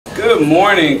Good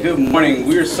morning, good morning.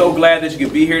 We are so glad that you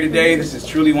could be here today. This is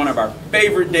truly one of our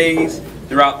favorite days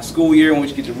throughout the school year in which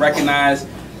you get to recognize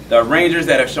the Rangers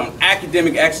that have shown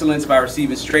academic excellence by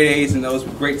receiving straight A's and those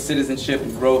with great citizenship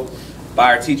and growth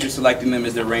by our teachers selecting them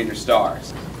as their Ranger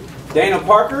Stars. Dana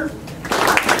Parker.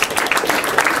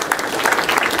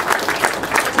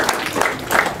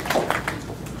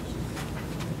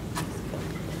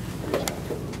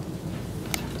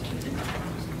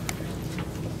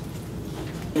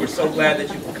 We're so glad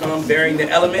that you could come bearing the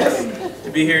elements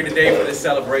to be here today for this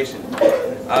celebration.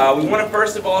 We want to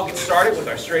first of all get started with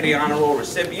our straight A honor roll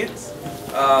recipients.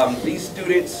 These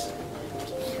students,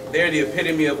 they're the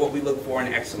epitome of what we look for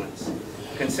in excellence.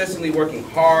 Consistently working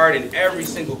hard in every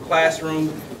single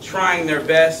classroom, trying their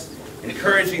best,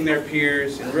 encouraging their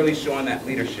peers, and really showing that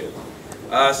leadership.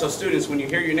 So students, when you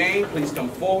hear your name, please come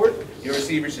forward. You'll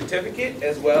receive your certificate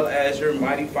as well as your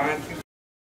mighty fine.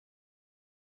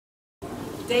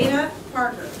 Dana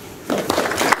Parker.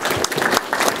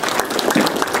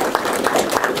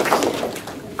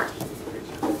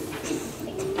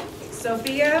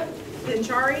 Sophia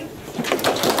Pinchari.